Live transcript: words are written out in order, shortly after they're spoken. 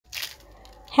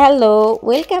Hello,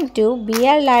 welcome to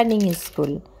BR Learning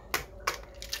School.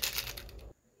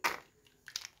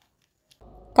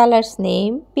 Colors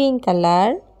name: pink color,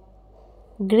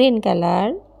 green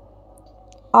color,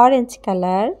 orange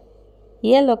color,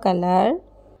 yellow color,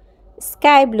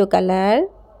 sky blue color,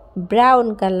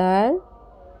 brown color,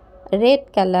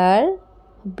 red color,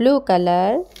 blue color.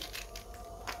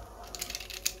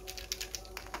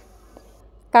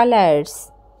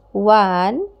 Colors: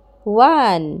 1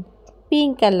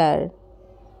 pink color,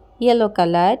 yellow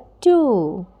color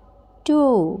 2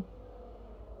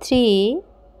 3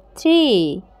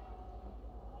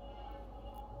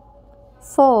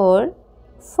 4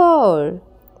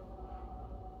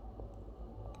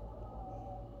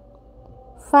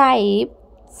 5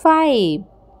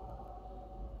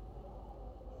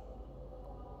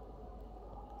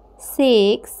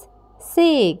 6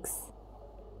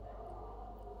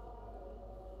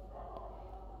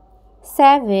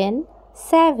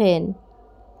 7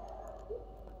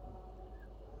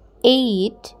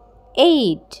 8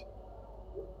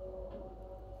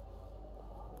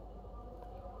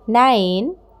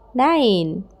 9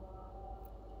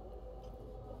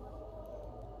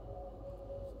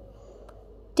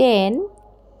 10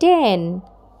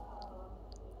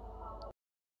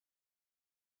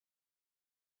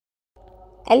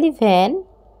 11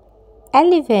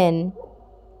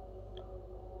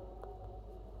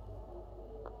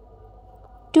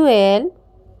 12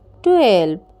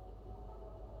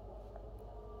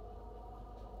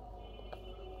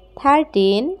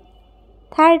 13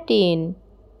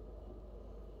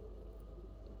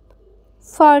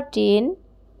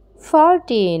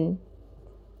 14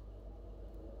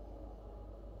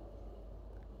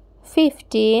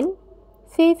 15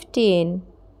 16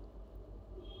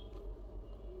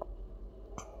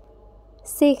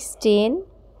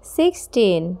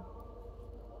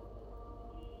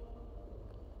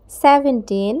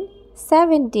 17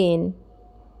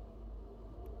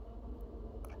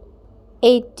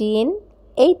 18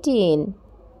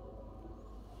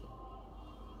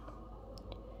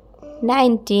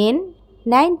 19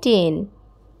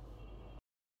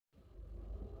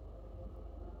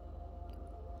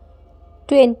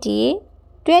 20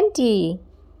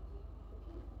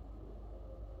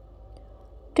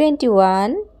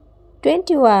 21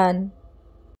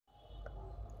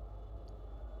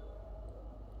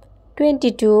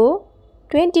 22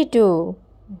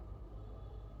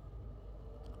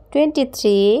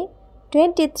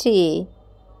 23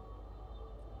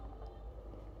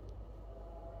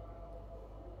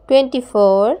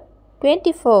 24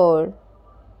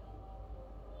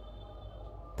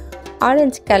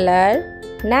 Orange color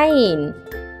 9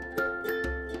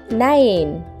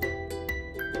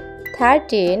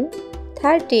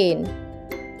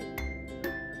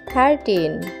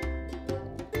 13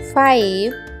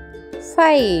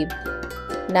 5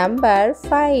 number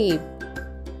 5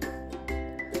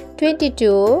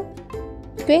 22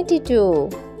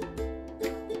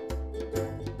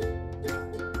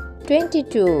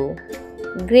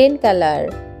 green color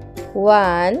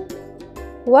 1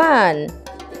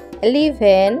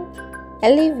 11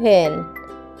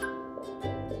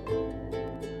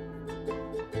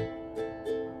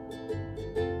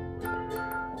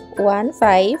 1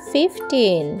 5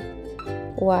 15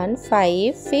 1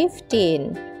 5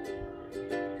 15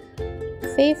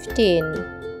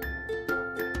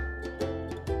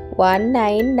 1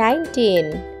 9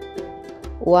 19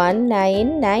 1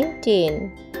 9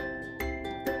 19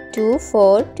 2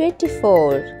 4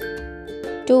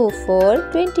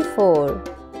 24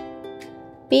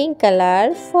 pink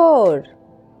color 4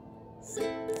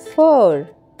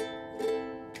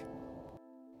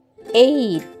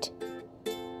 8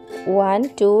 1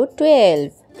 2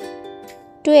 12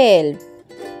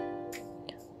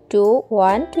 2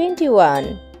 1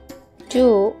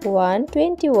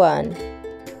 21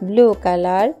 blue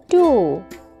color 2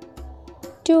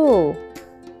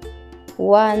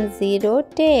 1 0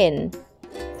 10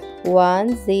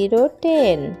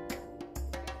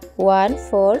 1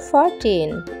 4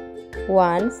 14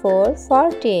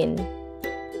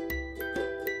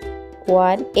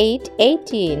 1 8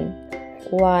 18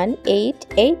 1 8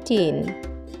 18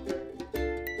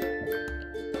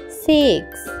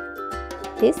 6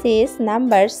 this is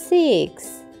number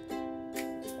 6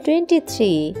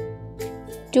 23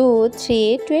 2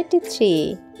 3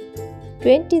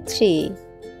 23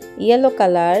 yellow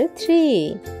color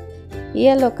 3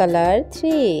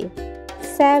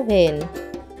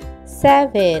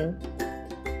 7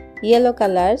 yellow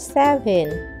color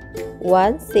 7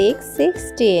 1 6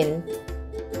 16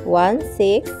 1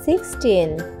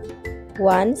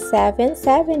 7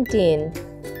 17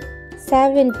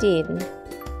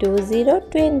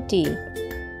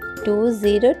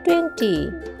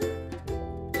 20.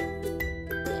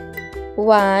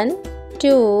 1,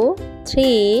 2,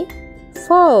 3,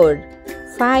 4,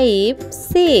 5,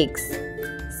 6,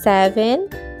 7,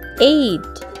 8,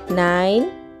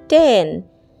 9, 10,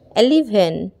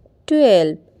 11,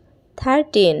 12,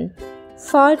 13,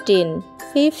 14,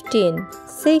 15,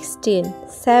 16,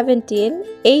 17,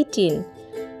 18,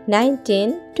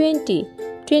 19, 20,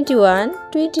 21,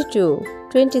 22,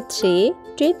 23,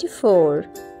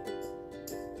 24.